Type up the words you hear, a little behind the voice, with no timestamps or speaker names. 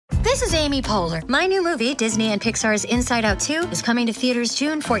This is Amy Poehler. My new movie, Disney and Pixar's Inside Out 2, is coming to theaters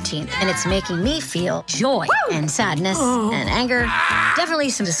June 14th, and it's making me feel joy and sadness and anger, definitely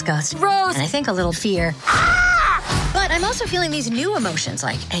some disgust, and I think a little fear. But I'm also feeling these new emotions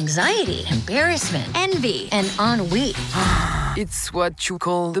like anxiety, embarrassment, envy, and ennui. It's what you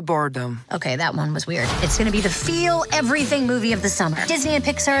call the boredom. Okay, that one was weird. It's gonna be the feel everything movie of the summer. Disney and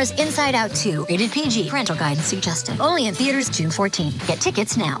Pixar's Inside Out 2, rated PG. Parental guidance suggested. Only in theaters June 14th. Get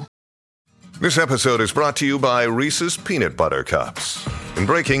tickets now. This episode is brought to you by Reese's Peanut Butter Cups. In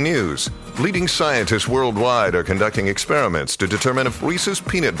breaking news, leading scientists worldwide are conducting experiments to determine if Reese's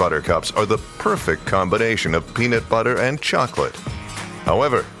Peanut Butter Cups are the perfect combination of peanut butter and chocolate.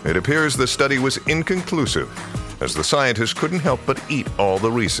 However, it appears the study was inconclusive, as the scientists couldn't help but eat all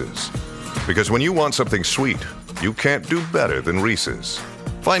the Reese's. Because when you want something sweet, you can't do better than Reese's.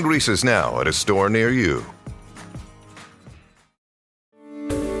 Find Reese's now at a store near you.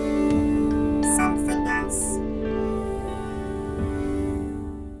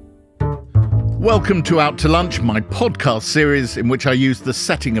 Welcome to Out to Lunch, my podcast series in which I use the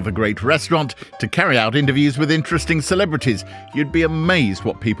setting of a great restaurant to carry out interviews with interesting celebrities. You'd be amazed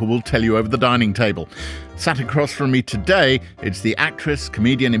what people will tell you over the dining table. Sat across from me today, it's the actress,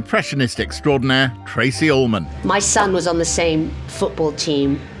 comedian, impressionist extraordinaire, Tracey Ullman. My son was on the same football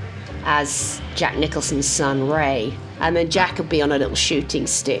team as Jack Nicholson's son, Ray. And then Jack would be on a little shooting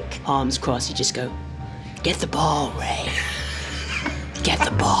stick, arms crossed. He'd just go, "Get the ball, Ray. Get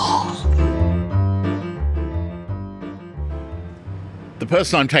the ball." The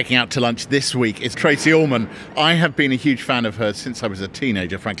person I'm taking out to lunch this week is Tracey Ullman. I have been a huge fan of hers since I was a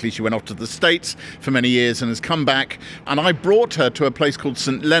teenager, frankly. She went off to the States for many years and has come back. And I brought her to a place called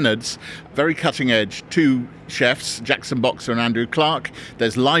St. Leonard's, very cutting edge. Two chefs, Jackson Boxer and Andrew Clark.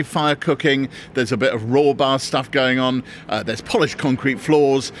 There's live fire cooking. There's a bit of raw bar stuff going on. There's polished concrete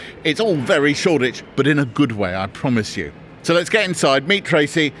floors. It's all very Shoreditch, but in a good way, I promise you. So let's get inside, meet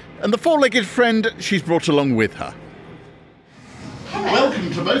Tracey and the four-legged friend she's brought along with her. Hello.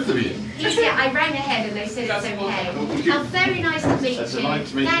 Welcome to both of you. Yeah, I rang ahead and they said it's okay. Oh, very nice to meet you. Delight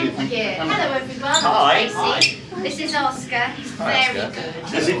to meet you. Thank you. Hello, everyone. Hi. Tracy. This is Oscar. He's very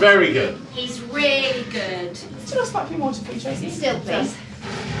good. Is he very good? He's really good. Still a sparkling water for you, Tracy? Still, please.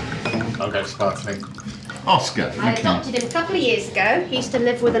 I'll go sparkling. Oscar. I adopted him a couple of years ago. He used to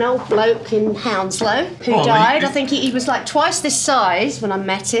live with an old bloke in Hounslow who Oh, died. I think he was like twice this size when I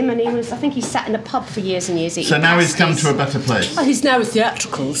met him, and I think he sat in a pub for years and years. So now he's come to a better place. Oh, he's now with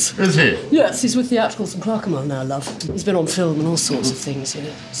theatricals. Is he? Yes, he's with theatricals and Clerkenwell now, love. He's been on film and all sorts of things, you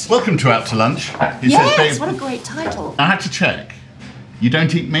know. Welcome to Out to Lunch. He Yes, says, what a great title. I had to check. You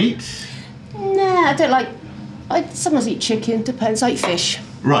don't eat meat? Nah, I don't like... I sometimes eat chicken, depends. I eat fish.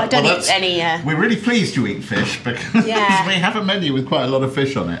 Right. I don't eat any... We're really pleased you eat fish because Yeah. we have a menu with quite a lot of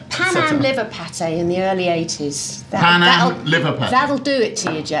fish on it. Pan Am liver pate in the early 80s. Pan Am liver pate. That'll do it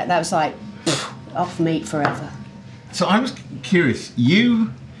to you, Jack. That was like, off meat forever. So I was curious.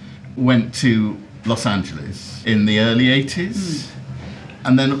 You went to Los Angeles in the early 80s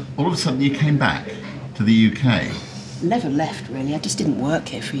and then all of a sudden you came back to the UK. Never left, really. I just didn't work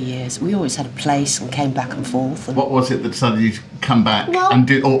here for years. We always had a place and came back and forth. And... What was it that decided you to come back Well- and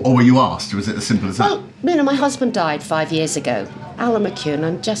do, or were you asked? Was it as simple as that? Well, you know, my husband died 5 years ago, Alan McCune,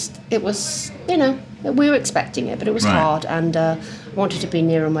 and it was, you know, we were expecting it, but it was Right. hard, and I wanted to be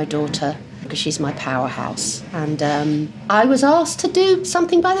nearer my daughter because she's my powerhouse. And I was asked to do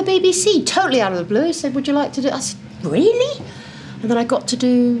something by the BBC, totally out of the blue. He said, "Would you like to do it?" I said, "Really?" And then I got to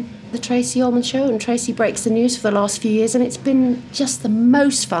do the Tracey Ullman Show, and Tracey Breaks the News for the last few years, and it's been just the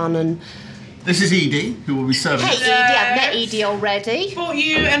most fun. And This is Edie, who will be serving. hey, Edie, I've met Edie already. Bought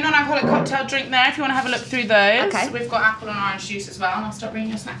you a non-alcoholic cocktail drink there if you want to have a look through those. Okay. We've got apple and orange juice as well, and I'll start bringing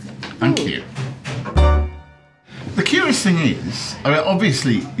your snacks in. Thank you. The curious thing is, I mean,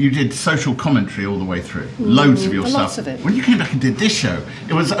 obviously you did social commentary all the way through, loads of your stuff. lots of it. When you came back and did this show,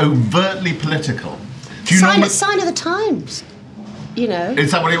 it was overtly political. Do you know Sign of the times. You know.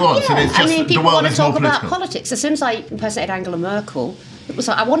 Is that what it was? Yeah. And it's just I mean, the people world want to is more talk about political. politics. As soon as I impersonated Angela Merkel, it was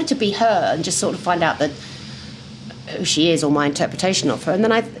like I wanted to be her and just sort of find out that who she is or my interpretation of her. And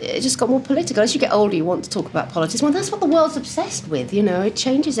then it just got more political. As you get older, you want to talk about politics. Well, that's what the world's obsessed with. You know, it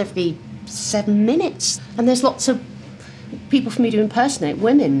changes every 7 minutes, and there's lots of people for me to impersonate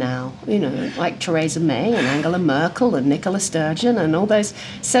women now, you know, like Theresa May and Angela Merkel and Nicola Sturgeon and all those.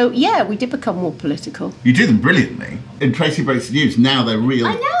 So, yeah, we did become more political. You do them brilliantly. In Tracey Breaks the News, now they're real.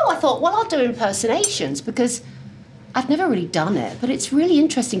 I know, I thought, well, I'll do impersonations because I've never really done it, but it's really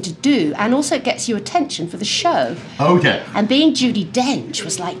interesting to do, and also it gets you attention for the show. Oh, yeah. And being Judi Dench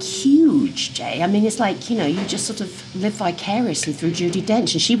was like huge, Jay. I mean, it's like, you know, you just sort of live vicariously through Judi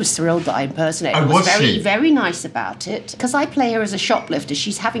Dench, and she was thrilled that I impersonated her. Oh, was very, she? very nice about it. Because I play her as a shoplifter.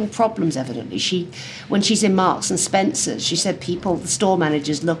 She's having problems, evidently. When she's in Marks and Spencer's, she said the store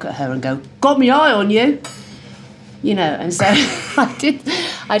managers look at her and go, "Got me eye on you." You know, and so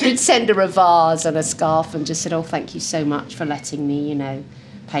I did send her a vase and a scarf and just said, "Oh, thank you so much for letting me, you know,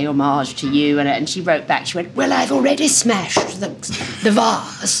 pay homage to you." And she wrote back, she went, "Well, I've already smashed the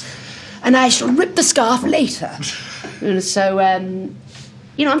vase and I shall rip the scarf later." And so,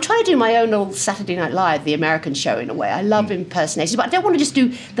 you know, I'm trying to do my own old Saturday Night Live, the American show, in a way. I love impersonations, but I don't want to just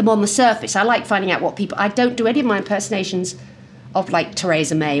do them on the surface. I like finding out what people... I don't do any of my impersonations of like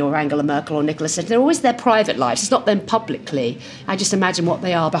Theresa May or Angela Merkel or Nicola Sturgeon. They're always their private lives. It's not them publicly. I just imagine what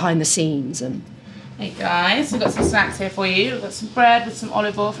they are behind the scenes. And Hey guys, we've got some snacks here for you. We've got some bread with some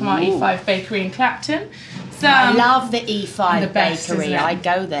olive oil from our E5 bakery in Clapton. I love the E5 the best, bakery. isn't it? I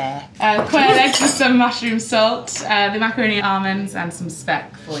go there. Quail eggs with some mushroom salt, the macaroni almonds, and some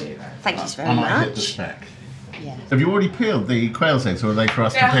speck for you. Thank you very I might hit much. the spec. Yeah. Have you already peeled the quail's eggs, or are they for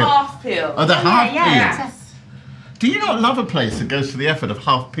us They're to peel? half peeled. Oh, they're half peeled. Yeah. Do you not love a place that goes to the effort of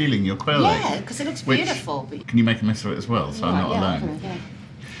half peeling your quail egg? Yeah, because it looks Which- beautiful. Can you make a mess of it as well, so I'm not alone? Yeah.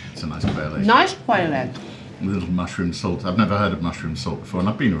 It's a nice quail egg. Nice quail egg. With a little mushroom salt. I've never heard of mushroom salt before, and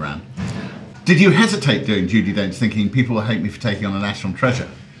I've been around. Did you hesitate doing Judi Dench, thinking people will hate me for taking on a national treasure?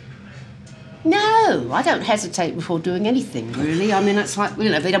 No, I don't hesitate before doing anything, really. I mean, it's like, you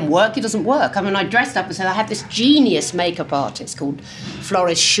know, if it doesn't work, it doesn't work. I mean, I dressed up and said I have this genius makeup artist called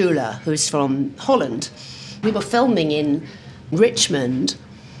Floris Schuler, who's from Holland. We were filming in Richmond,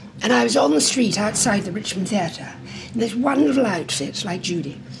 and I was on the street outside the Richmond Theatre in this wonderful outfit, like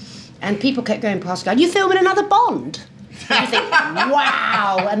Judy. And people kept going past, going, "You filming another Bond?" And you think,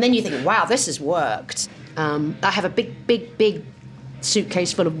 wow. And then you think, wow, this has worked. I have a big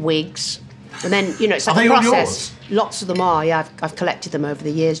suitcase full of wigs. And then, you know, it's like Are a they all process. Lots of them are, yeah. I've collected them over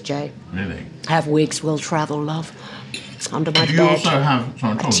the years, Jay. Really? I have wigs, will travel, love. It's under my Do you bed. also have...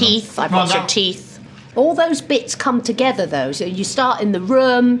 Sorry, Teeth, I've No, got no. some teeth. All those bits come together, though. So you start in the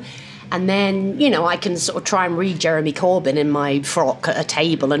room, and then, you know, I can sort of try and read Jeremy Corbyn in my frock at a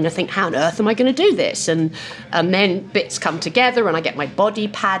table, and I think, how on earth am I going to do this? And then bits come together, and I get my body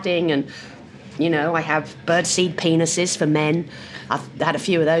padding, and, you know, I have birdseed penises for men. I've had a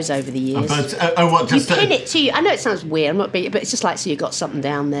few of those over the years. What, just... You pin it to you. I know it sounds weird, I'm not being, but it's just like so you've got something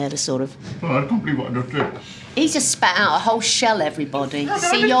down there to sort of... Oh, I can't believe what I just did. He just spat out a whole shell, everybody.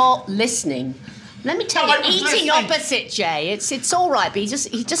 See, you're listening. Let me tell No, you, I was eating listening. opposite Jay, it's all right, but he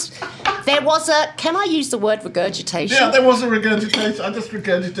just, there was a, can I use the word regurgitation? Yeah, there was a regurgitation. I just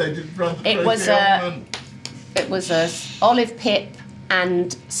regurgitated. It was a olive pip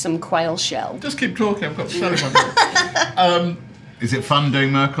and some quail shell. Just keep talking. I've got to show my Is it fun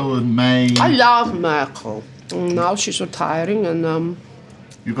doing Merkel and May? I love Merkel. Now she's retiring, and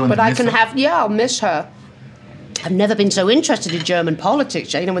You're going but to I miss can her? have, yeah, I'll miss her. I've never been so interested in German politics,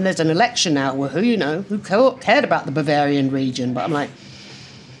 Jane. And when there's an election now, well, who cared about the Bavarian region? But I'm like,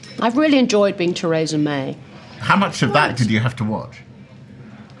 I've really enjoyed being Theresa May. How much of that did you have to watch?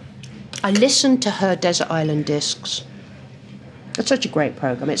 I listened to her Desert Island Discs. It's such a great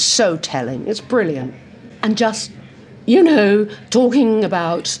programme. It's so telling. It's brilliant. And just, you know, talking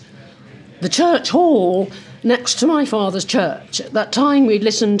about the church hall next to my father's church. At that time, we'd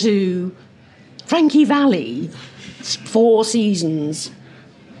listened to Frankie Valli, 4 Seasons,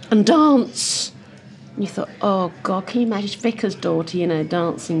 and dance. And you thought, oh, God, can you imagine Vicar's daughter, you know,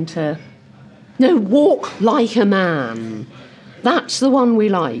 dancing to... No, Walk Like a Man. That's the one we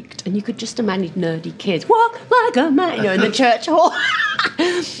liked. And you could just imagine nerdy kids, walk like a man, you know, in the church hall.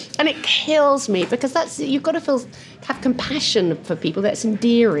 And it kills me, because that's, you've got to have compassion for people. That's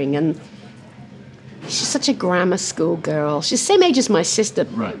endearing. And she's such a grammar school girl. She's the same age as my sister,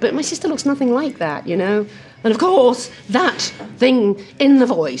 Right. but my sister looks nothing like that, you know? And of course, that thing in the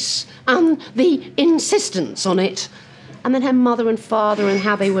voice and the insistence on it. And then her mother and father and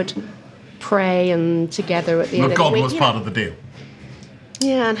how they would pray and together at the end Well, of God the week. was you part know. of the deal.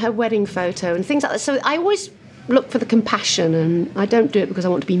 Yeah, and her wedding photo and things like that. So I always look for the compassion, and I don't do it because I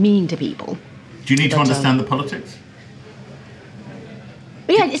want to be mean to people. Do you need to But, understand the politics?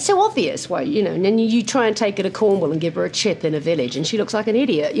 But yeah, it's so obvious why, you know, and then you try and take her to Cornwall and give her a chip in a village, and she looks like an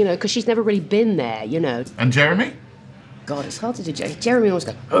idiot, you know, because she's never really been there, you know. And Jeremy? God, it's hard to do. Jeremy always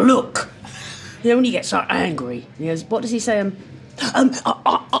goes, "Oh, look." You know, when he gets so angry, he goes, what does he say?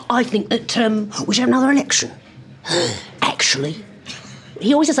 I think that we should have another election. Actually.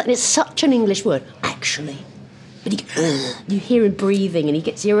 He always says that, and it's such an English word. Actually. But you hear him breathing and he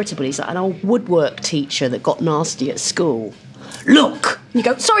gets irritable. He's like an old woodwork teacher that got nasty at school. Look! And you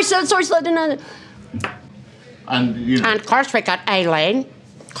go, sorry, sir, no. And of course we got Aileen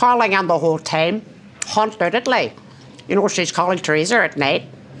calling on the whole team, haunted-edly. You know, she's calling Teresa at night,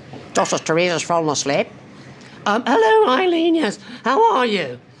 just as Teresa's fallen asleep. Hello, Eileen, yes. How are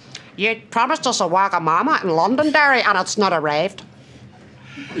you? You promised us a Wagamama in Londonderry and it's not arrived.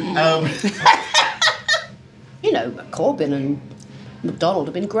 You know, Corbyn and McDonald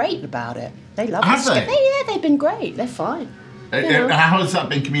have been great about it. They love it. Have they? Yeah, they've been great. They're fine. How has that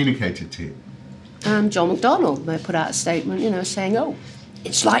been communicated to you? John McDonnell, they put out a statement, saying,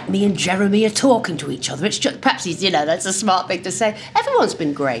 It's like me and Jeremy are talking to each other. It's just perhaps he's, that's a smart thing to say. Everyone's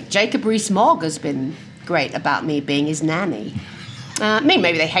been great. Jacob Rees-Mogg has been great about me being his nanny.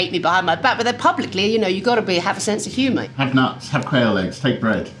 Maybe they hate me behind my back, but they're publicly, you've got to have a sense of humour. Have nuts, have quail eggs, take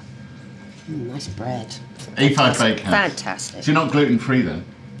bread. Nice bread. E5 bacon. Fantastic. So you're not gluten-free then?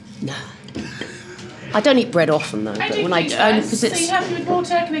 No. I don't eat bread often, though. I But do when I think do, so. So you happy with water?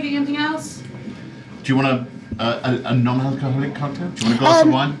 Can I get you anything else? Do you want a non-alcoholic cocktail? Do you want a glass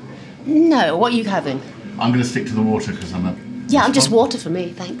of wine? No. What are you having? I'm going to stick to the water because I'm a... Yeah, I'm just water for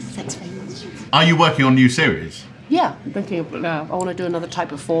me. Thanks very much. Are you working on new series? Yeah, I'm thinking of, I want to do another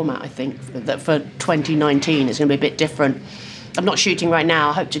type of format, I think, that for 2019 it's going to be a bit different. I'm not shooting right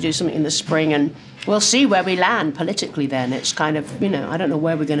now. I hope to do something in the spring and we'll see where we land politically then. It's kind of, I don't know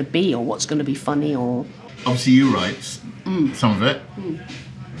where we're going to be or what's going to be funny or... Obviously you write some of it.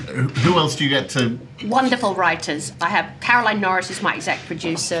 Who else do you get to... Wonderful writers. I have Caroline Norris is my exec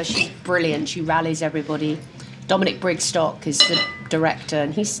producer. She's brilliant. She rallies everybody. Dominic Brigstock is the director,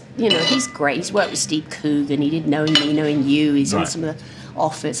 and he's great. He's worked with Steve Coogan. He did Knowing Me, Knowing You. He's in some of the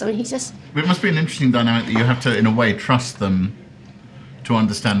Office. I mean, he's just... It must be an interesting dynamic that you have to, in a way, trust them to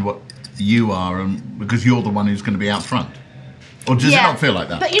understand what you are, and because you're the one who's going to be out front. Or does it not feel like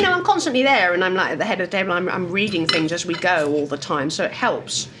that? But, I'm constantly there, and I'm like at the head of the table. I'm reading things as we go all the time, so it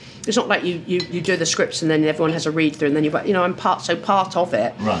helps. It's not like you do the scripts and then everyone has a read through and then I'm part of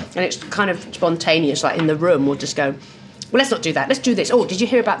it. Right. And it's kind of spontaneous, like in the room we'll just go, well, let's not do that, let's do this. Oh, did you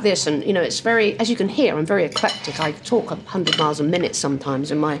hear about this? And, it's very, as you can hear, I'm very eclectic. I talk 100 miles a minute sometimes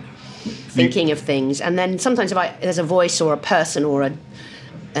in my thinking of things. And then sometimes if there's a voice or a person or an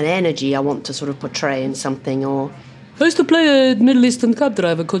energy I want to sort of portray in something or... I used to play a Middle Eastern cab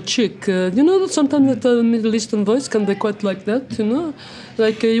driver called Chick. That sometimes the Middle Eastern voice can be quite like that,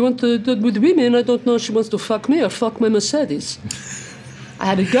 Like, you want to do it with women, I don't know if she wants to fuck me or fuck my Mercedes. I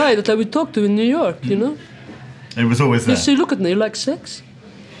had a guy that I would talk to in New York, It was always there. You see, look at me, you like sex?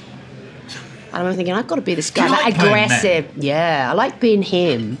 And I'm thinking, I've got to be this guy, you like aggressive. Yeah, I like being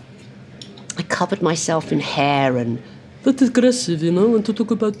him. I covered myself in hair and... That is aggressive, when to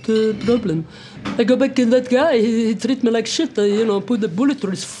talk about the problem. I go back and that guy, he treat me like shit. I, put a bullet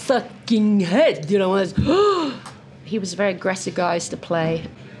through his fucking head, He was a very aggressive guy to play.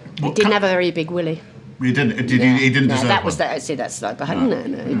 He didn't have a very big willy. He didn't. He didn't deserve that was one. that. See, that's like no,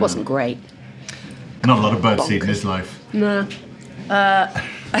 it wasn't great. Not a lot of birdseed in his life. No.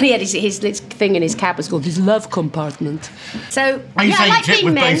 And he had his thing in his cab was called his love compartment. So Are you I saying like Chick being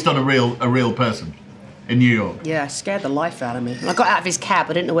was men. based on a real person in New York? Yeah, scared the life out of me. When I got out of his cab,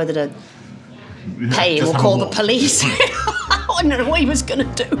 I didn't know whether to pay him Just or have call a the walk. police. I didn't know what he was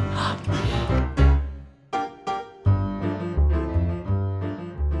going to do.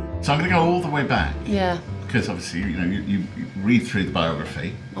 So I'm going to go all the way back. Yeah, Because obviously, you read through the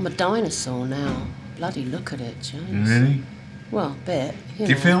biography. I'm a dinosaur now. Bloody look at it, James. Really? Well, a bit. Do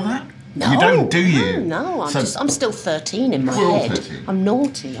you feel that? No, You don't, do you? No, So- I'm still 13 in my We're all head. 13. I'm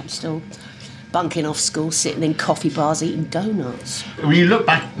naughty. I'm still bunking off school, sitting in coffee bars, eating donuts. When you look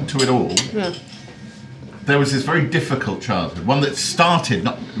back to it all, Yeah. there was this very difficult childhood. One that started,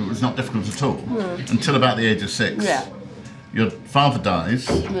 it was not difficult at all, until about the age of 6. Yeah. Your father dies.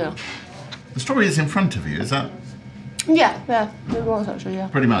 Yeah. The story is in front of you, is that Yeah, it was actually, yeah.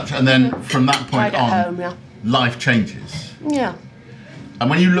 pretty much? And then from that point Right at on, home, yeah. life changes. Yeah. And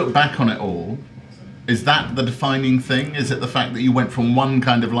when you look back on it all, is that the defining thing? Is it the fact that you went from one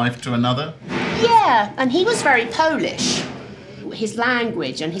kind of life to another? Yeah, and he was very Polish. His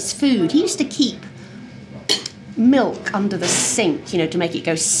language and his food, he used to keep milk under the sink, to make it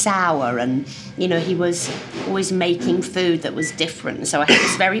go sour, and, he was always making food that was different. So I had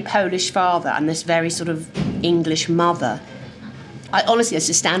this very Polish father and this very sort of English mother. I honestly used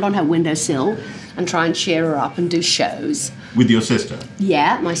to stand on her windowsill and try and cheer her up and do shows. With your sister?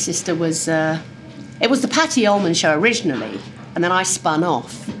 Yeah, my sister was... it was the Patty Ullman show originally, and then I spun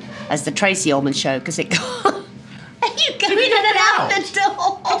off as the Tracy Ullman show because it got... you go in and out the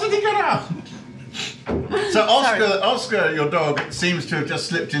door. How did he get out? So Oscar, your dog, seems to have just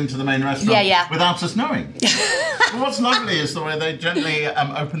slipped into the main restaurant without us knowing. Well, what's lovely is the way they gently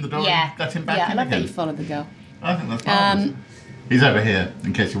open the door and let him back in I love again. that you followed the girl. I think that's marvellous. He's over here,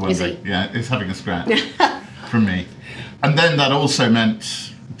 in case you're wondering. Is he? Yeah, he's having a scratch from me. And then that also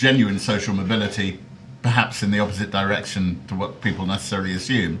meant genuine social mobility, perhaps in the opposite direction to what people necessarily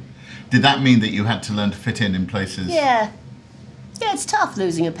assume. Did that mean that you had to learn to fit in places? Yeah. Yeah, it's tough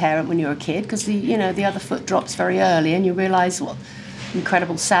losing a parent when you're a kid because the other foot drops very early and you realise what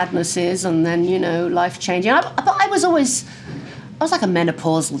incredible sadness is, and then life changing. But I was like a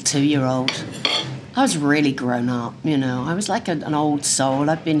menopausal 2-year-old. I was really grown up, I was like an old soul.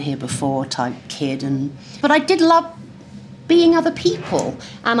 I've been here before type kid, but I did love being other people,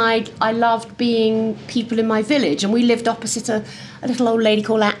 and I loved being people in my village. And we lived opposite a little old lady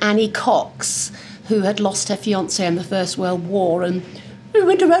called Annie Cox, who had lost her fiancé in the First World War, and we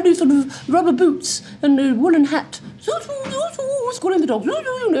went around in sort of rubber boots and a woolen hat, calling the dogs,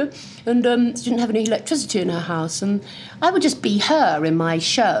 and she didn't have any electricity in her house, and I would just be her in my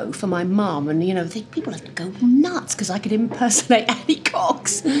show for my mum, and people had to go nuts because I could impersonate Annie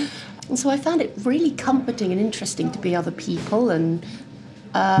Cox, and so I found it really comforting and interesting to be other people, and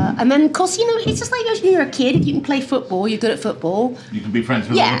then, of course, it's just like when you're a kid. If you can play football, you're good at football. You can be friends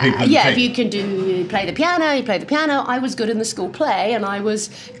with other people in the if team. you can play the piano, you play the piano. I was good in the school play, and I was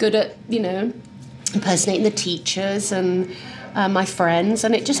good at, impersonating the teachers and my friends,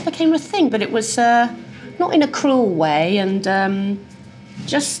 and it just became a thing. But it was not in a cruel way, and it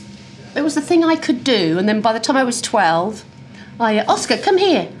was the thing I could do. And then by the time I was 12, Oscar, come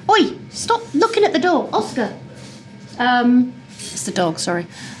here. Oi, stop looking at the door. Oscar. It's the dog, sorry.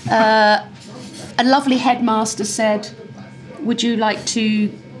 A lovely headmaster said, would you like to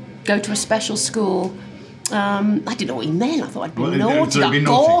go to a special school? I didn't know what he meant. I thought I'd be naughty, like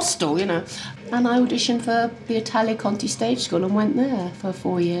Gorstal, And I auditioned for the Italia Conti Stage School and went there for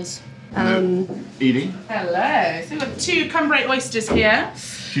 4 years. Edie? Hello. So we've got 2 Cumbrae oysters here.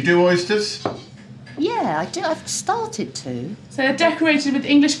 Do you do oysters? Yeah, I do. I've started to. So they're decorated with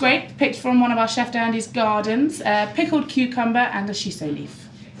English grape, picked from one of our Chef Dandy's gardens, pickled cucumber and a shiso leaf.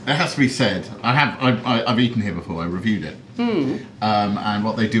 It has to be said, I've eaten here before, I reviewed it. And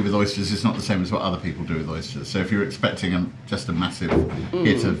what they do with oysters is not the same as what other people do with oysters. So if you're expecting just a massive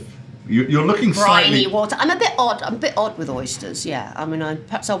hit of... You're looking briny slightly... water. I'm a bit odd with oysters, yeah. I mean,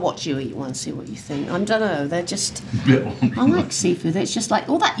 perhaps I'll watch you eat one, see what you think. I don't know, they're just... I like seafood. It's just like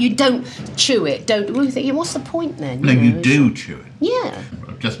all that. You don't chew it. What's the point then? No, you do chew it. Yeah.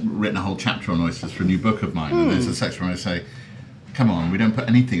 I've just written a whole chapter on oysters for a new book of mine, and there's a section where I say, come on, we don't put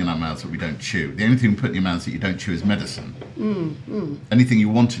anything in our mouths that we don't chew. The only thing we put in your mouths that you don't chew is medicine. Anything you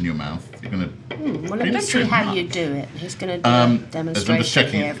want in your mouth, you're going to... Well, let's see how you do it. He's going to do a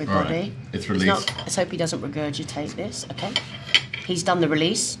demonstration here, everybody. Right. It's released. Let's hope he doesn't regurgitate this. Okay. He's done the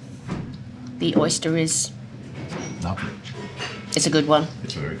release. The oyster is... Lovely. It's a good one.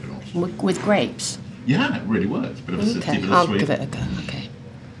 It's a very good one. With grapes. Yeah, it really works. Bit of a Okay, bit of I'll sweet. give it a go. Okay.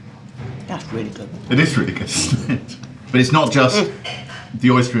 That's really good. It is really good, isn't it? But it's not just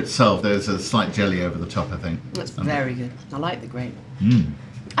the oyster itself. There's a slight jelly over the top, I think. That's very good. I like the grape.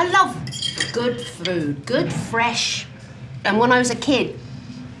 I love good food, good, fresh. And when I was a kid,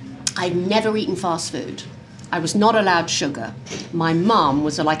 I'd never eaten fast food. I was not allowed sugar. My mum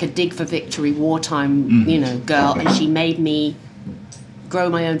was like a dig for victory wartime, girl, and she made me grow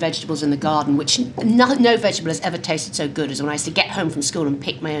my own vegetables in the garden, which no vegetable has ever tasted so good as when I used to get home from school and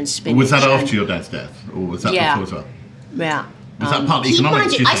pick my own spinach. Was that after your dad's death, or was that before as well? Yeah. Was that part of the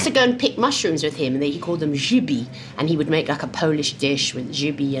economics? I used to go and pick mushrooms with him, and he called them jibi, and he would make like a Polish dish with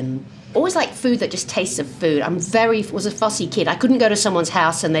jibi, and always like food that just tastes of food. Was a fussy kid. I couldn't go to someone's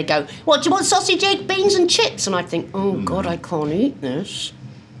house and they'd go, "What, do you want sausage, egg, beans and chips?" And I'd think, "Oh God, I can't eat this."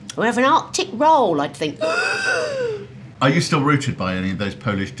 Or have an Arctic roll, I'd think. Are you still rooted by any of those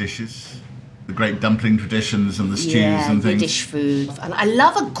Polish dishes? The great dumpling traditions and the stews and things? Yiddish food. And I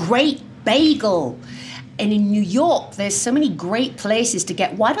love a great bagel. And in New York, there's so many great places to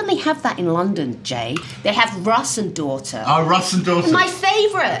get. Why don't they have that in London, Jay? They have Russ and Daughter. Oh, Russ and Daughter. My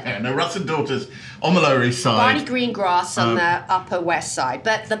favourite. Yeah, no, Russ and Daughter's on the Lower East Side. Barney Greengrass on the Upper West Side.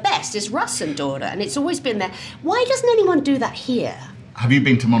 But the best is Russ and Daughter, and it's always been there. Why doesn't anyone do that here? Have you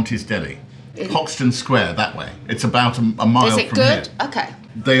been to Monty's Deli? Hoxton Square, that way. It's about a mile from here. Is it good? Okay.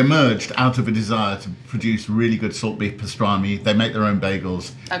 They emerged out of a desire to produce really good salt beef pastrami. They make their own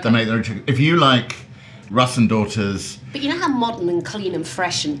bagels. Okay. They make their own chicken. If you like Russ and Daughter's... But you know how modern and clean and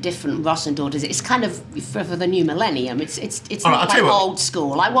fresh and different Russ and Daughter's is? It's kind of for the new millennium. It's not like old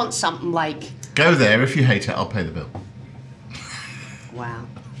school. I want something like... Go there. If you hate it, I'll pay the bill. Wow.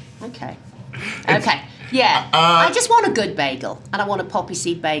 Okay. Okay. Yeah, I just want a good bagel, and I want a poppy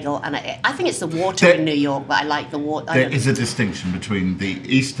seed bagel, and I think it's the water in New York, but I like the water. There is a distinction between the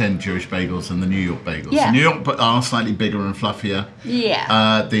East End Jewish bagels and the New York bagels. Yeah. The New York are slightly bigger and fluffier.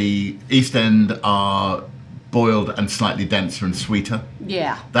 Yeah. The East End are boiled and slightly denser and sweeter.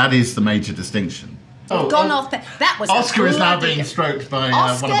 Yeah. That is the major distinction. Gone off. That was Oscar is now bloody being stroked by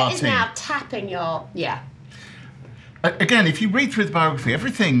Oscar one of our is team. now tapping your... Yeah. Again, if you read through the biography,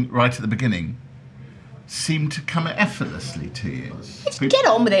 everything right at the beginning seemed to come effortlessly to you. Just get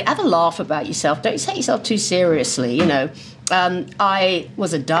on with it. Have a laugh about yourself. Don't take yourself too seriously, you know. I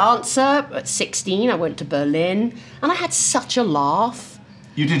was a dancer at 16. I went to Berlin, and I had such a laugh.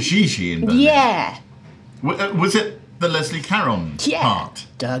 You did Gigi in Berlin? Yeah. Was it the Leslie Caron part?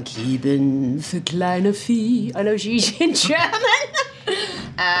 Danke für kleine Vieh. I know Gigi in German.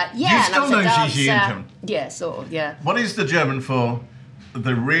 Yeah. You still know Gigi in German? Yeah, sort of, yeah. What is the German for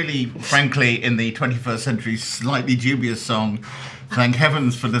the really, frankly, in the 21st century, slightly dubious song, Thank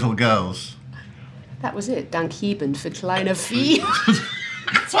Heavens for Little Girls? That was it. Dank Heben für kleine Vieh.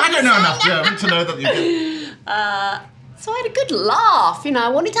 So I don't know enough German to know that you did. So I had a good laugh, you know. I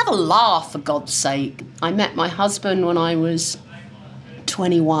wanted to have a laugh, for God's sake. I met my husband when I was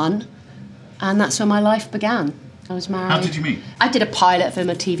 21, and that's when my life began. I was married. How did you meet? I did a pilot for him,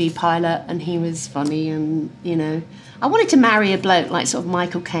 a TV pilot, and he was funny, and, you know. I wanted to marry a bloke like sort of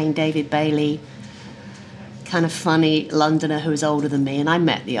Michael Caine, David Bailey, kind of funny Londoner who was older than me, and I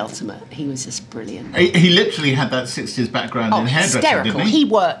met the ultimate. He was just brilliant. He literally had that 60s background in hairdressing, hysterical. didn't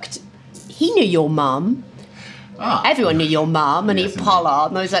he? He knew your mum. Ah. Everyone knew your mum, and Yes, he Pollard,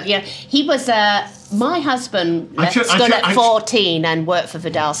 and those that. Yeah, he was. My husband left school at 14 and worked for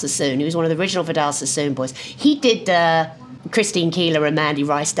Vidal Sassoon. He was one of the original Vidal Sassoon boys. He did Christine Keeler and Mandy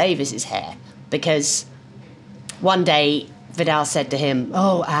Rice Davis's hair because one day Vidal said to him,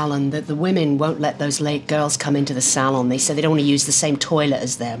 "Oh, Alan, the women won't let those late girls come into the salon. They said they don't want to use the same toilet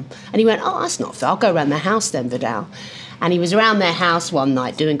as them." And he went, "Oh, that's not fair. I'll go around their house then, Vidal." And he was around their house one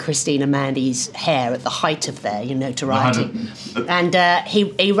night doing Christine and Mandy's hair at the height of their notoriety. And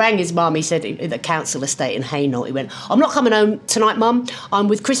he rang his mum. He said, at the council estate in Hainault, he went, "I'm not coming home tonight, Mum. I'm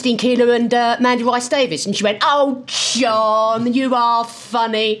with Christine Keeler and Mandy Rice Davis." And she went, "Oh, John, you are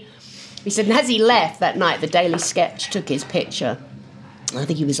funny." He said, and as he left that night, the Daily Sketch took his picture. I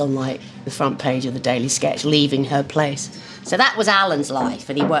think he was on, like, the front page of the Daily Sketch, leaving her place. So that was Alan's life.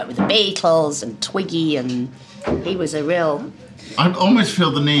 And he worked with the Beatles and Twiggy, and he was a real... I almost feel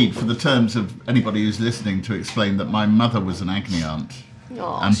the need for the terms of anybody who's listening to explain that my mother was an Agni aunt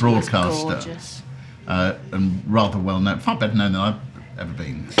and broadcaster. And rather well known, far better known than I've ever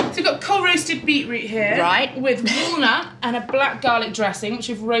been. So we've got cold roasted beetroot here. Right. With walnut and a black garlic dressing, which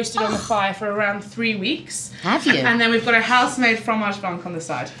we've roasted on the fire for around 3 weeks. Have you? And then we've got a house-made fromage blanc on the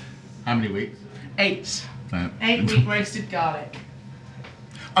side. How many weeks? 8. No. 8-week roasted garlic.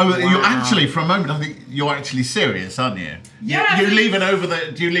 Oh, wow. You're actually, for a moment, I think you're actually serious, aren't you? Yeah. You leave it over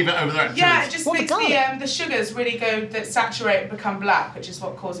the. Do you leave it over the actual? Yeah, it just What, makes the sugars really go that saturate and become black, which is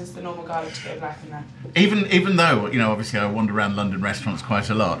what causes the normal garlic to go black in there. Even though, obviously I wander around London restaurants quite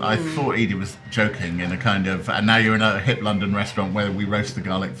a lot, I thought Edie was joking in a kind of, and now you're in a hip London restaurant where we roast the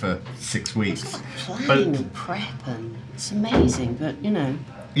garlic for 6 weeks. Planning and prep, and it's amazing, but,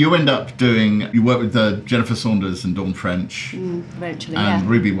 You end up you work with Jennifer Saunders and Dawn French eventually, and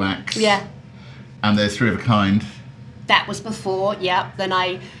Ruby Wax. Yeah. And there's Three of a Kind. That was before, yeah. Then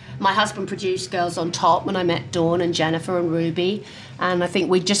my husband produced Girls on Top when I met Dawn and Jennifer and Ruby. And I think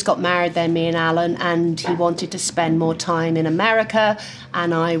we just got married then, me and Alan, and he wanted to spend more time in America.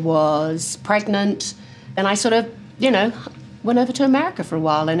 And I was pregnant. And I sort of, went over to America for a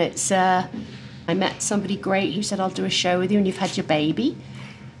while. And I met somebody great who said, "I'll do a show with you and you've had your baby."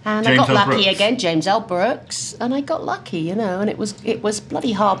 And James I got L. lucky Brooks. again, James L. Brooks, and I got lucky, and it was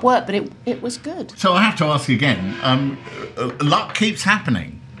bloody hard work, but it was good. So I have to ask again, luck keeps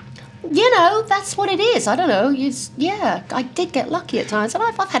happening. That's what it is. I don't know. I did get lucky at times, and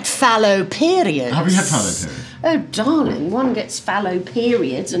I've had fallow periods. Have you had fallow periods? Oh, darling, one gets fallow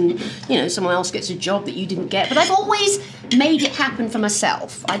periods, and, someone else gets a job that you didn't get. But I've always made it happen for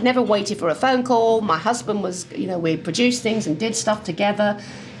myself. I'd never waited for a phone call. My husband was, we produced things and did stuff together,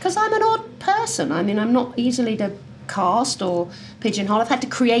 because I'm an odd person. I mean, I'm not easily to cast or pigeonhole. I've had to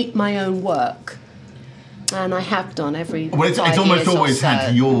create my own work. And I have done every Well, it's 5 almost years or always so.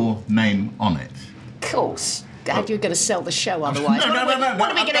 had your name on it. Of course. how you're going to sell the show otherwise. No.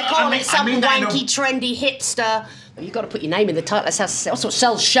 What are we going to call it? Some wanky, trendy hipster? You've got to put your name in the title. That's what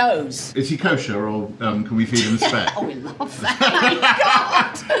sells shows. Is he kosher, or can we feed him spec? Oh, we love that.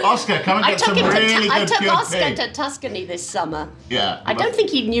 Oh, my God. Oscar, come and get some really good I took pig. Oscar to Tuscany this summer. Yeah. I don't think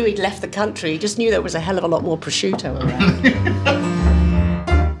he knew he'd left the country. He just knew there was a hell of a lot more prosciutto around.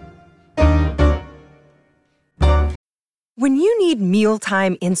 When you need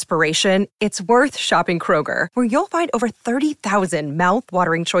mealtime inspiration, it's worth shopping Kroger, where you'll find over 30,000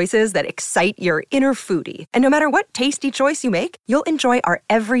 mouth-watering choices that excite your inner foodie. And no matter what tasty choice you make, you'll enjoy our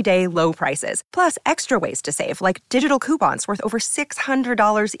everyday low prices, plus extra ways to save, like digital coupons worth over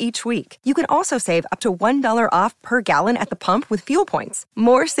 $600 each week. You can also save up to $1 off per gallon at the pump with fuel points.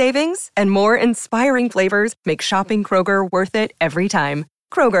 More savings and more inspiring flavors make shopping Kroger worth it every time.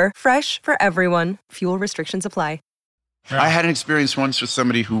 Kroger, fresh for everyone. Fuel restrictions apply. I had an experience once with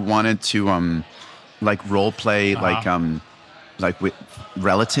somebody who wanted to, like role play, like with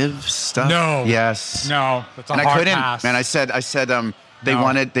relative stuff. No. Yes. No. That's a and hard I couldn't. pass. And I said,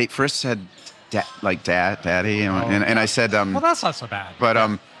 they first said, daddy, and I said, well, that's not so bad.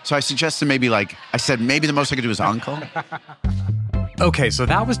 But so I suggested maybe the most I could do is uncle. Okay, so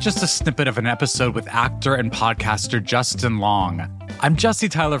that was just a snippet of an episode with actor and podcaster Justin Long. I'm Jesse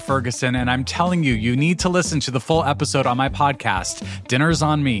Tyler Ferguson, and I'm telling you, you need to listen to the full episode on my podcast, Dinner's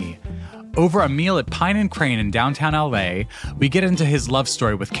on Me. Over a meal at Pine and Crane in downtown LA, we get into his love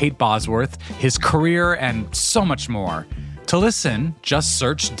story with Kate Bosworth, his career, and so much more. To listen, just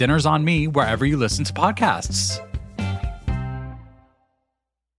search Dinner's on Me wherever you listen to podcasts.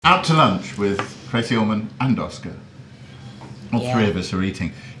 Out to lunch with Tracy Ullman and Oscar. All three of us are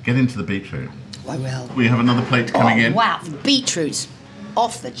eating. Get into the beetroot. I will. We have another plate coming in. Wow, the beetroot's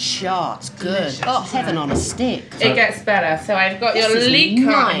off the charts. Good. Delicious, Oh, heaven on a stick. It gets better. So I've got This your is leek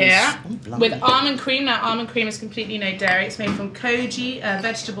nice. here Oh, blimey. with almond cream. Now, almond cream is completely no dairy. It's made from koji,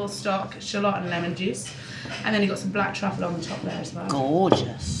 vegetable stock, shallot, and lemon juice. And then you've got some black truffle on the top there as well.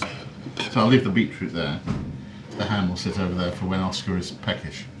 Gorgeous. So I'll leave the beetroot there. The ham will sit over there for when Oscar is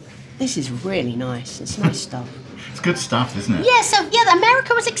peckish. This is really nice. It's nice stuff. It's good stuff, isn't it? Yeah, so,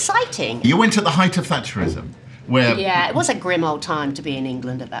 America was exciting. You went at the height of Thatcherism, where... Yeah, it was a grim old time to be in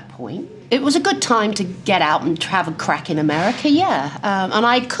England at that point. It was a good time to get out and have a crack in America, yeah. And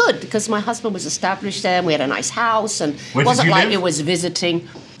I could, because my husband was established there, and we had a nice house, and Where it wasn't did you like live? it was visiting.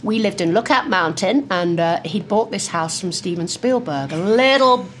 We lived in Lookout Mountain, and he'd bought this house from Steven Spielberg, a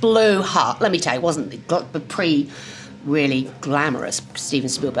little blue hut. Let me tell you, it wasn't the pre-really glamorous Steven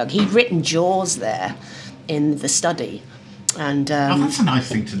Spielberg. He'd written Jaws there in the study. And that's a nice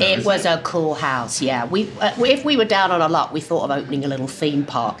thing to know. it was a cool house, yeah. If we were down on our luck, we thought of opening a little theme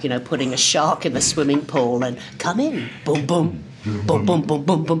park, putting a shark in the swimming pool and come in, boom, boom, boom, boom, boom,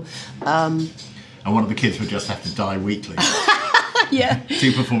 boom, boom. And one of the kids would just have to die weekly. Yeah.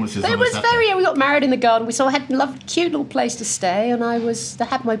 2 performances on It a was Saturday. we got married in the garden. We had a lovely, cute little place to stay, and I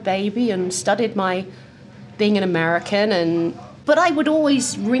had my baby and studied my being an American. But I would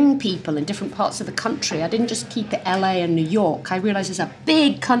always ring people in different parts of the country. I didn't just keep it LA and New York. I realised it's a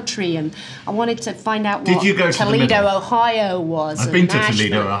big country, and I wanted to find out Did what you go to the Toledo, middle? Ohio was. I've and been to Nashville.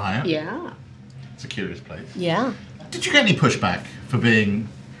 Toledo, Ohio. Yeah, It's a curious place. yeah. Did you get any pushback for being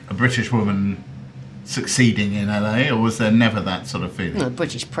a British woman succeeding in LA, or was there never that sort of feeling? The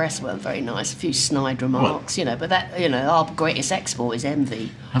British press weren't very nice. A few snide remarks, But that, our greatest export is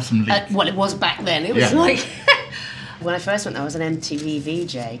envy. Have some leaks. Well, it was back then. It was Yeah. like when I first went there, I was an MTV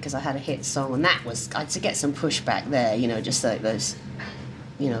VJ because I had a hit song, and that was I had to get some pushback there. Just like those,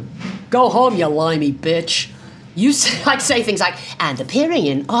 go home, you limey bitch. I'd say things like, and appearing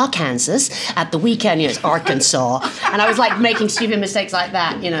in Arkansas at the weekend, it's Arkansas, and I was like making stupid mistakes like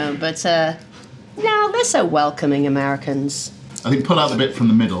that, But no, they're so welcoming, Americans. I think pull out the bit from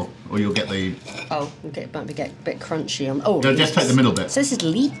the middle, or you'll get the... Oh, okay, it might get a bit crunchy on. Oh, No, just take the middle bit. So this is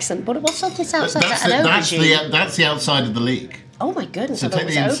leeks, and what's on this outside? An aubergine. That's the outside of the leek. Oh my goodness! So I thought take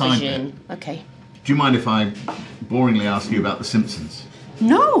it the was inside aubergine. Okay. Do you mind if I boringly ask you about The Simpsons?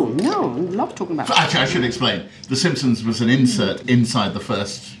 No, I love talking about Actually, I should explain. The Simpsons was an insert inside the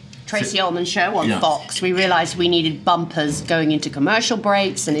first... Tracy Ullman show on Yeah. Fox. We realised we needed bumpers going into commercial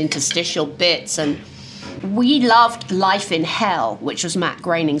breaks and interstitial bits, and we loved Life in Hell, which was Matt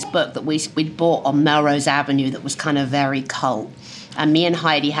Groening's book that we'd bought on Melrose Avenue that was kind of very cult. And me and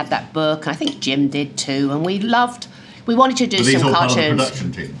Heidi had that book, and I think Jim did too, and we wanted to do Were these some all part of the cartoons.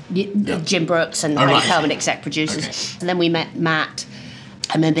 production team? Yeah. Jim Brooks and Oh, Heidi right. Cohen, exec producers. Okay. And then we met Matt.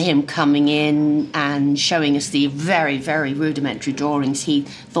 I remember him coming in and showing us the very, very rudimentary drawings he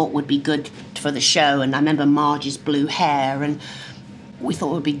thought would be good for the show. And I remember Marge's blue hair. And we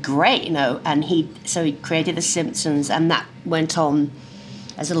thought it would be great, and he created The Simpsons, and that went on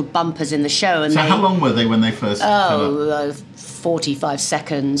as little bumpers in the show. And so how long were they when they first came up? 45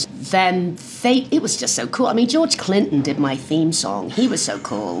 seconds. Then it was just so cool. I mean, George Clinton did my theme song. He was so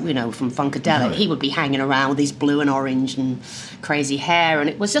cool, from Funkadelic. Right. He would be hanging around with his blue and orange and crazy hair, and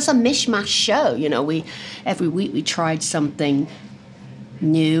it was just a mishmash show. Every week we tried something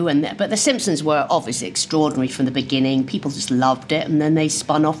new, but The Simpsons were obviously extraordinary from the beginning. People just loved it, and then they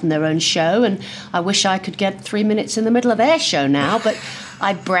spun off in their own show, and I wish I could get 3 minutes in the middle of their show now, but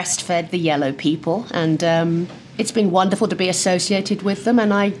I breastfed the yellow people, and it's been wonderful to be associated with them,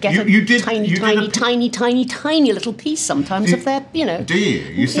 and I get tiny little piece sometimes of their, Do you?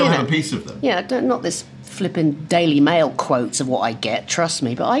 You still have a piece of them? Yeah, not this flipping Daily Mail quotes of what I get, trust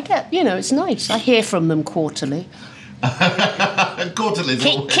me, but I get, it's nice. I hear from them quarterly. Quarterly.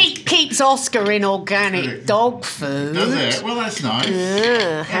 Keeps Oscar in organic dog food. Does it? Well, that's nice.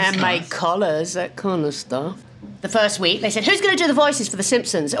 Yeah, handmade collars, that kind of stuff. The first week, they said, who's going to do the voices for The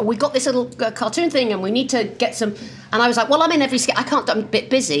Simpsons? We got this little cartoon thing, and we need to get some... And I was like, well, I'm in every sketch. I can't, I'm a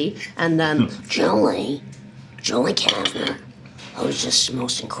bit busy. And Julie Kavner, who's just the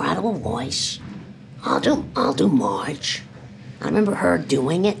most incredible voice. I'll do Marge. I remember her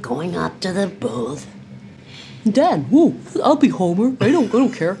doing it, going up to the booth. Dad, whoa, I'll be Homer. I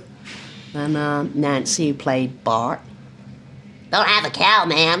don't care. And Nancy, who played Bart. Don't have a cow,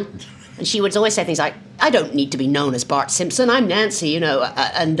 ma'am. And she would always say things like, I don't need to be known as Bart Simpson, I'm Nancy,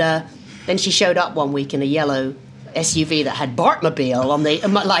 and then she showed up one week in a yellow SUV that had Bartmobile on the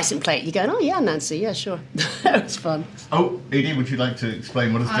license plate. You're going, oh yeah, Nancy, yeah, sure. That was fun. Oh, Edie, would you like to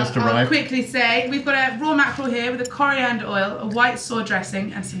explain what has just I'll arrived? quickly say, we've got a raw mackerel here with a coriander oil, a white sauce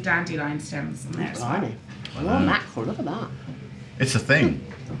dressing, and some dandelion stems on there as well. Raw mackerel, look at that. It's a thing.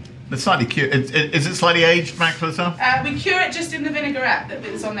 It's slightly cute. Is it slightly aged mackerel as well? We cure it just in the vinaigrette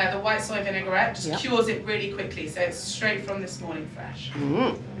that's on there, the white soy vinaigrette. Just cures it really quickly, so it's straight from this morning fresh.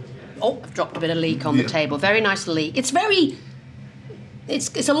 Mm. Oh, I've dropped a bit of leek on the table. Very nice leek. It's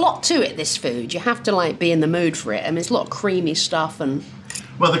a lot to it, this food. You have to be in the mood for it. I mean, it's a lot of creamy stuff and...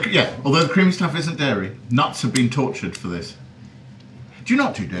 Well, although the creamy stuff isn't dairy. Nuts have been tortured for this. Do you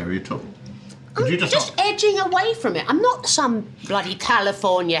not do dairy at all? I'm just edging away from it. I'm not some bloody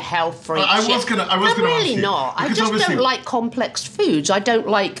California health freak. I'm really not. I just don't like complex foods. I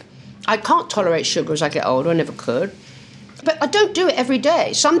can't tolerate sugar as I get older. I never could. But I don't do it every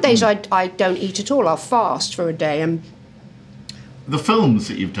day. Some days I don't eat at all. I'll fast for a day. And the films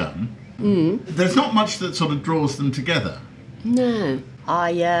that you've done, there's not much that sort of draws them together. No.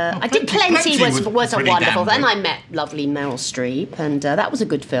 I did Plenty was wonderful. Then I met lovely Meryl Streep, and that was a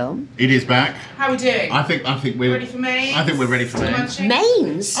good film. It is back. How are we doing? I think we're ready for Mains. I think we're ready for Mains.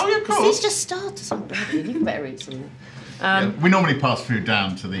 Mains? Oh yeah, of course. These just starters. You better eat something. We normally pass food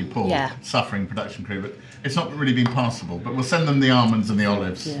down to the poor, suffering production crew, but it's not really been passable. But we'll send them the almonds and the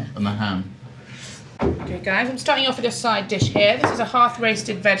olives and the ham. Okay, guys, I'm starting off with a side dish here. This is a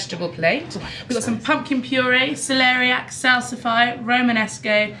hearth-roasted vegetable plate. We've got some pumpkin puree, celeriac, salsify,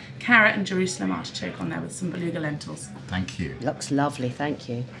 Romanesco, carrot and Jerusalem artichoke on there with some beluga lentils. Thank you. Looks lovely, thank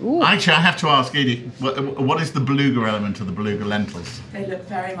you. Ooh. Actually, I have to ask, Edie, what is the beluga element of the beluga lentils? They look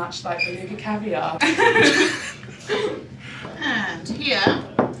very much like beluga caviar. And here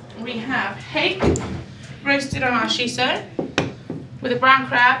we have hake, roasted on our shiso, with a brown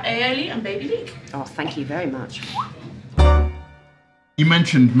crab, aioli and baby leek. Oh, thank you very much. You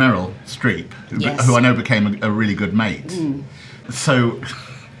mentioned Meryl Streep, who I know became a really good mate. So,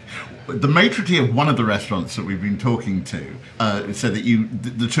 the maitre of one of the restaurants that we've been talking to said that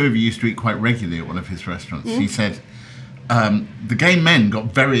the two of you used to eat quite regularly at one of his restaurants. He said, the gay men got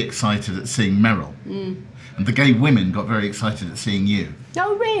very excited at seeing Meryl, and the gay women got very excited at seeing you.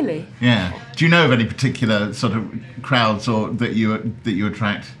 Oh, really? Yeah. Do you know of any particular sort of crowds or that you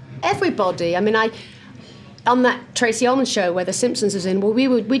attract? Everybody. I mean, on that Tracy Ullman show where The Simpsons was in, well,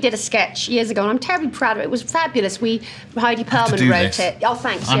 we did a sketch years ago, and I'm terribly proud of it. It was fabulous. Heidi Perlman wrote it. Oh,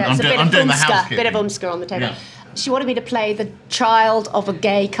 thanks. It's a bit of umska on the table. Yeah. She wanted me to play the child of a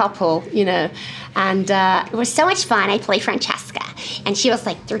gay couple, and it was so much fun. I played Francesca, and she was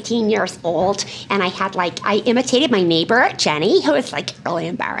 13 years old, and I imitated my neighbor, Jenny, who was really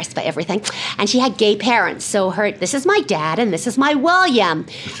embarrassed by everything, and she had gay parents, so this is my dad, and this is my William,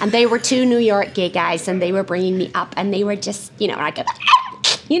 and they were two New York gay guys, and they were bringing me up, and they were just, and I go,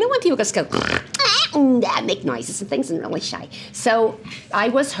 when people just go, make noises and things, and really shy. So I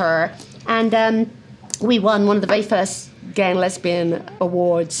was her, and we won one of the very first gay and lesbian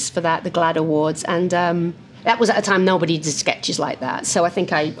awards for that, the GLAAD Awards, and That was at a time nobody did sketches like that, so I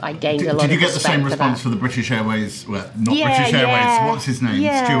think I gained a lot of respect. Did you get the same response that. for the British Airways? Well, not British Airways. What's his name?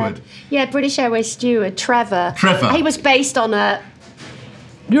 Yeah. Steward. Yeah, British Airways steward, Trevor. He was based on a.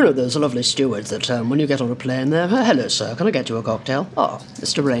 You know, those lovely stewards that when you get on a plane, they're, hello, sir, can I get you a cocktail? Oh,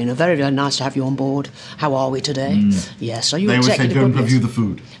 Mr. Rayner, very, very nice to have you on board. How are we today? Yes, are you They always say, executive don't good? review the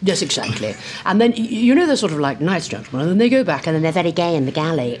food. Yes, exactly. And then, you know, they're sort of like nice gentlemen, and then they go back and then they're very gay in the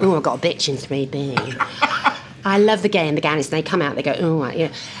galley. Oh, I've got a bitch in 3B. I love the gay in the galleys, and they come out, they go, oh, right,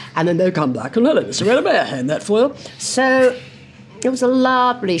 yeah. And then they come back, and hello, Mr. Rayner, may I hand that for you? So... it was a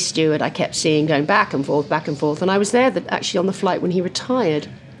lovely steward I kept seeing going back and forth, and I was there actually on the flight when he retired.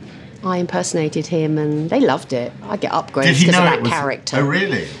 I impersonated him, and they loved it. I get upgrades because of that character. Oh,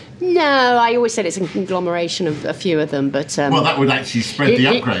 really? No, I always said it's a conglomeration of a few of them, but... well, that would actually spread the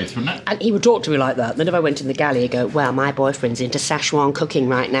upgrades, wouldn't it? And he would talk to me like that. Then if I went in the galley, he'd go, well, my boyfriend's into Szechuan cooking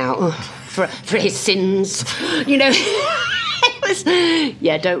right now for his sins. You know...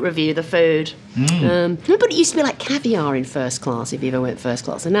 don't review the food. But it used to be like caviar in first class if you ever went first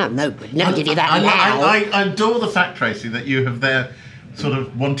class. And now, no, we'd never give you that now. I adore the fact, Tracy, that you have there sort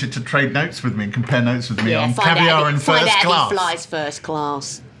of wanted to trade notes with me and compare notes with me on caviar in first class. Find out he flies first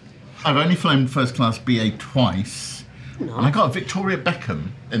class. I've only flown first class BA twice. No. And I got a Victoria Beckham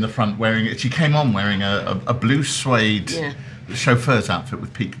in the front wearing it. She came on wearing a blue suede chauffeur's outfit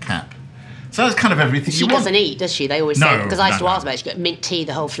with peaked cap. So that's kind of everything she doesn't eat, does she? They always say, because I used to ask about it, she got mint tea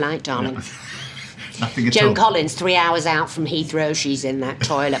the whole flight, darling. No. Nothing at all. Joan Collins, 3 hours out from Heathrow, she's in that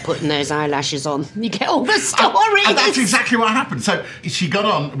toilet putting those eyelashes on. You get all the stories. And that's exactly what happened. So she got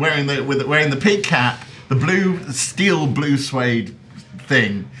on wearing the peak cap, the steel blue suede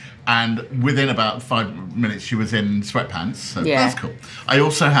thing, and within about 5 minutes she was in sweatpants. So that's cool. I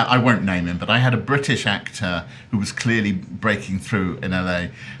also had, I won't name him, but I had a British actor who was clearly breaking through in LA,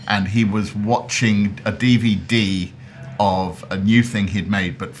 and he was watching a DVD of a new thing he'd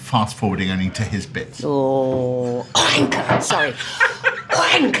made, but fast forwarding only to his bits. Oh, wanker! Sorry,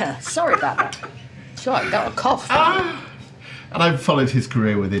 wanker! Sorry about that. Sure, I got a cough. And I've followed his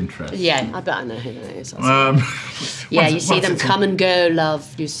career with interest. Yeah, I bet I know who that is. You see them come and go,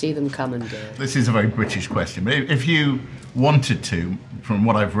 love. You see them come and go. This is a very British question, but if you wanted to, from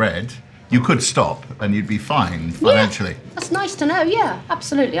what I've read, you could stop and you'd be fine financially. Yeah, that's nice to know, yeah,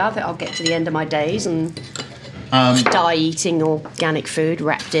 absolutely. I think I'll get to the end of my days and die eating organic food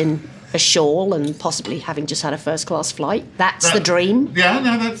wrapped in a shawl and possibly having just had a first-class flight. That's the dream. Yeah,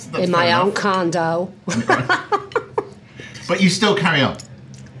 no, that's in my own condo. But you still carry on.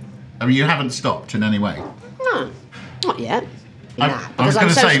 I mean, you haven't stopped in any way. No, not yet. I was going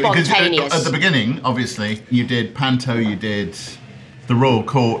to say, because at the beginning, obviously, you did Panto, you did the Royal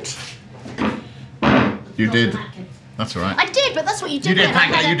Court, you did... That's all right. I did, but that's what you did. You did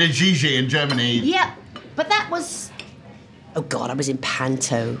Panto, you did Gigi in Germany. Yeah, but that was... Oh, God, I was in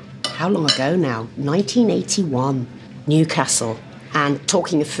Panto. How long ago now? 1981, Newcastle. And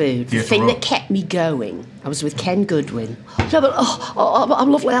talking of food, the thing that kept me going, I was with Ken Goodwin. No, but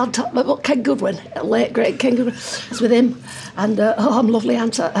I'm lovely aunt. Ken Goodwin, late great Ken Goodwin. I was with him, and I'm lovely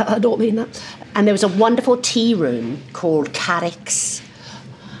aunt. I don't mean that. And there was a wonderful tea room called Carrick's,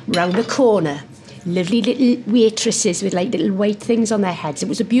 round the corner. Lovely little waitresses with like little white things on their heads. It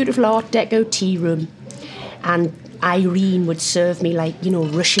was a beautiful Art Deco tea room, and Irene would serve me like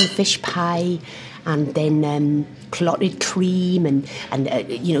Russian fish pie, and then. Clotted cream and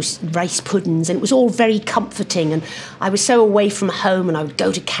rice puddings, and it was all very comforting, and I was so away from home, and I would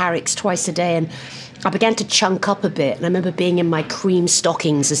go to Carrick's twice a day, and I began to chunk up a bit, and I remember being in my cream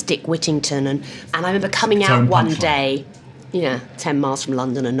stockings as Dick Whittington, and I remember coming out one day, 10 miles from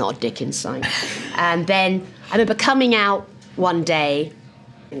London and not a dick in sight, and then I remember coming out one day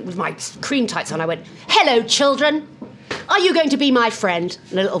with my cream tights on. I went, "Hello, children, are you going to be my friend?"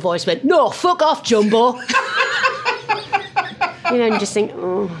 And a little voice went, "No, fuck off, Jumbo." And you just think,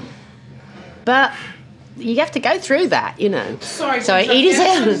 oh. But you have to go through that, Sorry, so it is.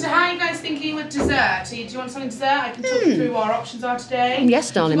 So how are you guys thinking with dessert? Do you want something dessert? I can talk you through what our options are today.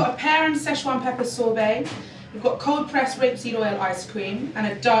 Yes, darling. We've got a pear and Szechuan pepper sorbet. We've got cold pressed rapeseed oil ice cream and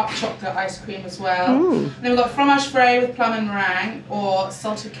a dark chocolate ice cream as well. And then we've got fromage frais with plum and meringue, or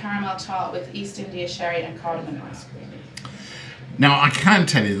salted caramel tart with East India sherry and cardamom ice cream. Now, I can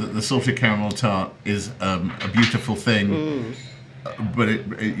tell you that the salted caramel tart is a beautiful thing, but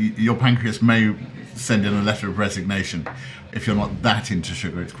your pancreas may send in a letter of resignation if you're not that into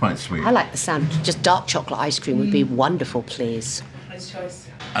sugar. It's quite sweet. I like the sound. Just dark chocolate ice cream would be wonderful, please. Nice choice.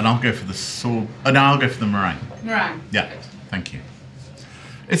 And I'll go for the I'll go for the meringue. Meringue. Yeah, thank you.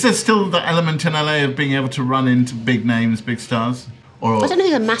 Is there still the element in LA of being able to run into big names, big stars? Or I don't know if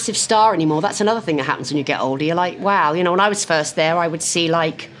he's a massive star anymore. That's another thing that happens when you get older. You're like, wow, when I was first there, I would see,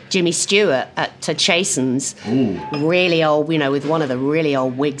 like, Jimmy Stewart at Chasen's. Ooh. Really old, with one of the really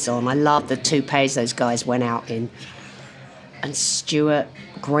old wigs on. I love the toupees those guys went out in. And Stuart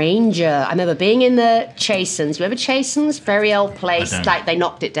Granger. I remember being in the Chasen's. Remember Chasen's? Very old place. Like, they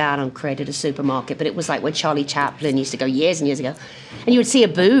knocked it down and created a supermarket, but it was like where Charlie Chaplin used to go years and years ago. And you would see a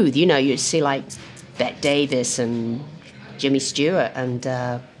booth, you'd see, like, Bette Davis and Jimmy Stewart and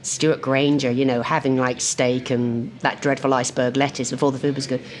Stuart Granger, having, like, steak and that dreadful iceberg lettuce before the food was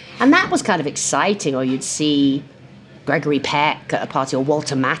good. And that was kind of exciting. Or you'd see Gregory Peck at a party, or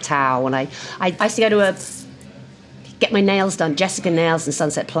Walter Matthau. And I used to go to get my nails done, Jessica Nails in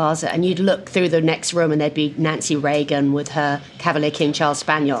Sunset Plaza, and you'd look through the next room and there'd be Nancy Reagan with her Cavalier King Charles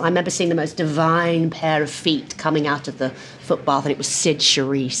Spaniel. I remember seeing the most divine pair of feet coming out of the footbath, and it was Sid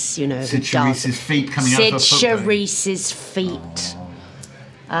Charisse, Sid Charisse's feet coming out of the footbath. Sid Charisse's feet.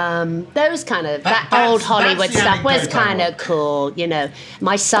 Those kind of, that old Hollywood stuff was kind of cool,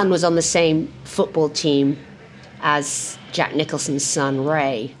 My son was on the same football team as Jack Nicholson's son,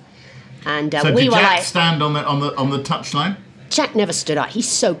 Ray. And so we did were Jack like, stand on the touchline? Jack never stood up. He's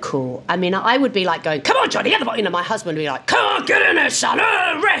so cool. I mean, I would be like going, "Come on, Johnny, get the ball." My husband would be like, "Come on, get in there, son.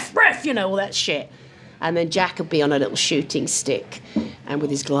 Ref, all that shit." And then Jack would be on a little shooting stick, and with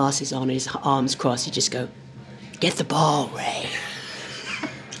his glasses on, his arms crossed, he'd just go, "Get the ball, Ray.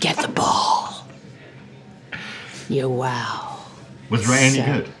 Get the ball." Wow. Was Ray any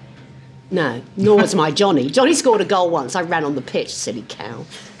good? No, nor was my Johnny. Johnny scored a goal once. I ran on the pitch, silly cow.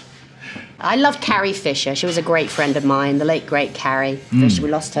 I loved Carrie Fisher. She was a great friend of mine, the late, great Carrie Fisher. We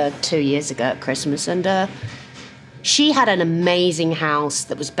lost her 2 years ago at Christmas. And she had an amazing house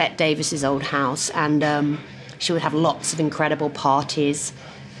that was Bette Davis's old house. And she would have lots of incredible parties.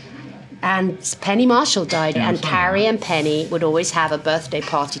 And Penny Marshall died. And Carrie and Penny would always have a birthday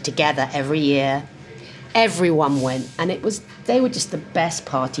party together every year. Everyone went. And they were just the best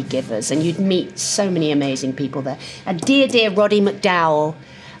party givers. And you'd meet so many amazing people there. And dear Roddy McDowell,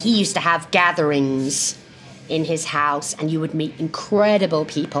 he used to have gatherings in his house, and you would meet incredible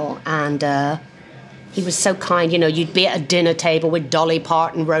people. And he was so kind. You'd be at a dinner table with Dolly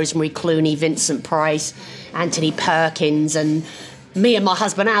Parton, Rosemary Clooney, Vincent Price, Anthony Perkins, and me and my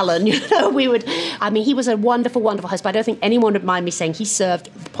husband Alan. He was a wonderful, wonderful host. But I don't think anyone would mind me saying he served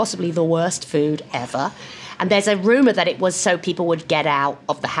possibly the worst food ever. And there's a rumour that it was so people would get out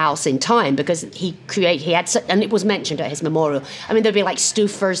of the house in time, because and it was mentioned at his memorial. I mean, there'd be like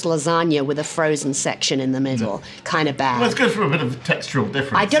Stouffer's lasagna with a frozen section in the middle, kind of bad. Well, it's good for a bit of textural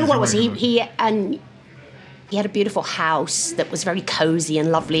difference. I don't know what it was. He had a beautiful house that was very cosy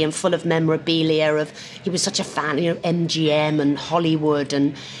and lovely and full of memorabilia. He was such a fan, MGM and Hollywood,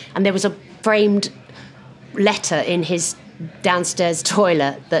 and there was a framed letter in his downstairs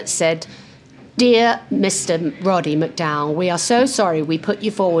toilet that said, "Dear Mr. Roddy McDowell, we are so sorry we put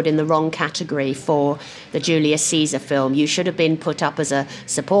you forward in the wrong category for the Julius Caesar film. You should have been put up as a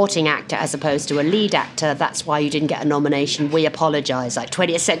supporting actor as opposed to a lead actor. That's why you didn't get a nomination. We apologise." Like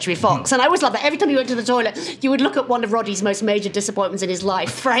 20th Century Fox. And I always loved that. Every time you went to the toilet, you would look at one of Roddy's most major disappointments in his life,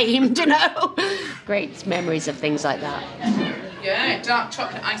 framed, Great memories of things like that. Yeah, dark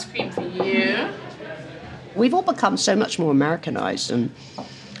chocolate ice cream for you. We've all become so much more Americanised and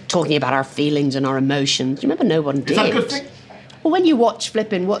talking about our feelings and our emotions. Do you remember no one did? Is that a good thing? Well, when you watch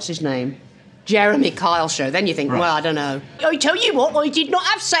what's his name? Jeremy Kyle show, then you think, right. Well, I don't know. I tell you what, I did not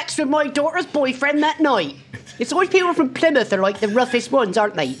have sex with my daughter's boyfriend that night. It's always people from Plymouth are like the roughest ones,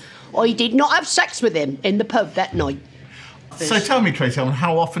 aren't they? I did not have sex with him in the pub that night. So tell me, Tracy,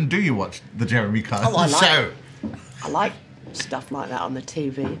 how often do you watch the Jeremy Kyle show? I like stuff like that on the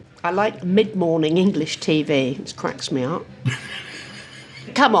TV. I like mid-morning English TV. It cracks me up.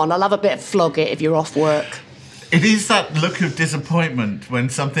 Come on, I love a bit of flog it if you're off work. It is that look of disappointment when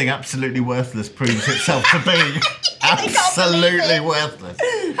something absolutely worthless proves itself to be absolutely worthless.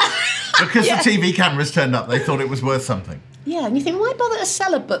 Because the TV cameras turned up, they thought it was worth something. Yeah, and you think, why bother to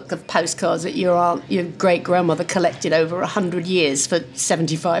sell a book of postcards that your great-grandmother collected over 100 years for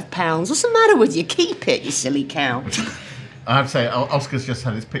 £75? What's the matter with you? Keep it, you silly cow. I have to say, Oscar's just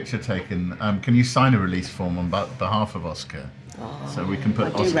had his picture taken. Can you sign a release form on behalf of Oscar? So we can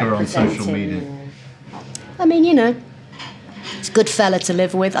put Oscar on social media. I mean, it's a good fella to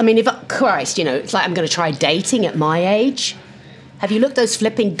live with. I mean, it's like I'm going to try dating at my age. Have you looked at those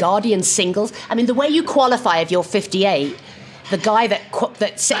flipping Guardian singles? I mean, the way you qualify if you're 58, the guy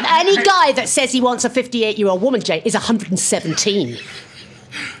any guy that says he wants a 58-year-old woman, Jay, is 117.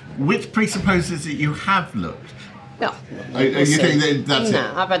 Which presupposes that you have looked. No. You think that's it?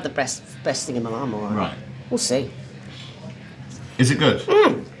 No, I've had the best thing in my life. Right. We'll see. Is it good? Do you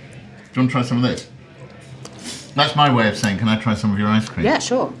want to try some of this? That's my way of saying, can I try some of your ice cream? Yeah,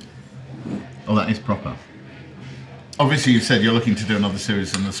 sure. Oh, that is proper. Obviously, you said you're looking to do another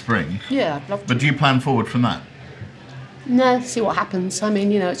series in the spring. Yeah, I'd love to. But do you plan forward from that? No, see what happens. I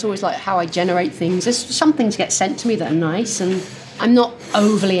mean, it's always like how I generate things. There's some things get sent to me that are nice, and I'm not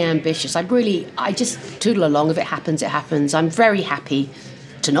overly ambitious. I just toodle along. If it happens, it happens. I'm very happy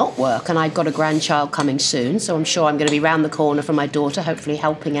to not work, and I've got a grandchild coming soon, so I'm sure I'm going to be round the corner from my daughter, hopefully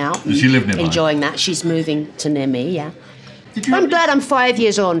helping out. Does she live nearby? Enjoying that. She's moving to near me, yeah. I'm glad I'm 5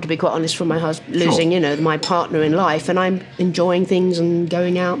 years on, to be quite honest, from my husband losing, my partner in life, and I'm enjoying things and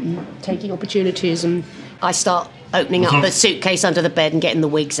going out and taking opportunities, and I start opening up the suitcase under the bed and getting the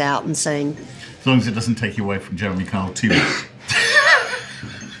wigs out and saying... As long as it doesn't take you away from Jeremy Kyle too much.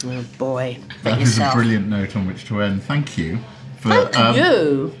 Oh, boy. That is a brilliant note on which to end. Thank you. Thank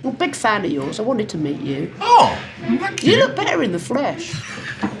you. I'm a big fan of yours. I wanted to meet you. Oh, thank you. You look better in the flesh.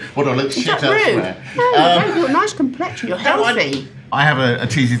 What do I look shit elsewhere? You've got a nice complexion. You're healthy. I have a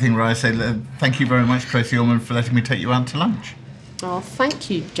cheesy thing where I say, thank you very much, Tracy Ullman, for letting me take you out to lunch. Oh,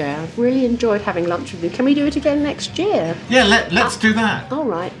 thank you, Jay. I've really enjoyed having lunch with you. Can we do it again next year? Yeah, let's do that. All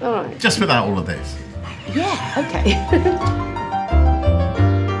right. Just without all of this. Yeah, okay.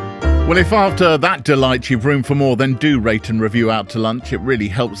 Well, if after that delight you've room for more, then do rate and review Out to Lunch. It really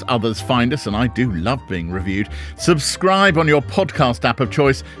helps others find us, and I do love being reviewed. Subscribe on your podcast app of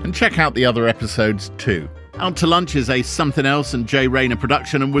choice and check out the other episodes too. Out to Lunch is a Something Else and Jay Rayner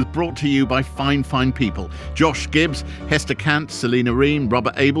production and was brought to you by fine people. Josh Gibbs, Hester Kant, Selena Ream,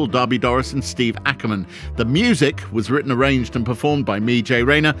 Robert Abel, Darby Dorris and Steve Ackerman. The music was written, arranged and performed by me, Jay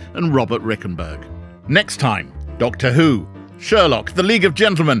Rayner, and Robert Rickenberg. Next time, Doctor Who, Sherlock, The League of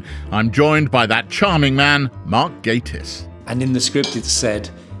Gentlemen. I'm joined by that charming man, Mark Gatiss. And in the script it said,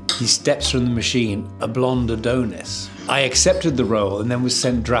 he steps from the machine, a blonde Adonis. I accepted the role and then was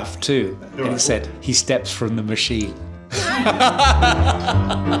sent draft 2. And it said, he steps from the machine.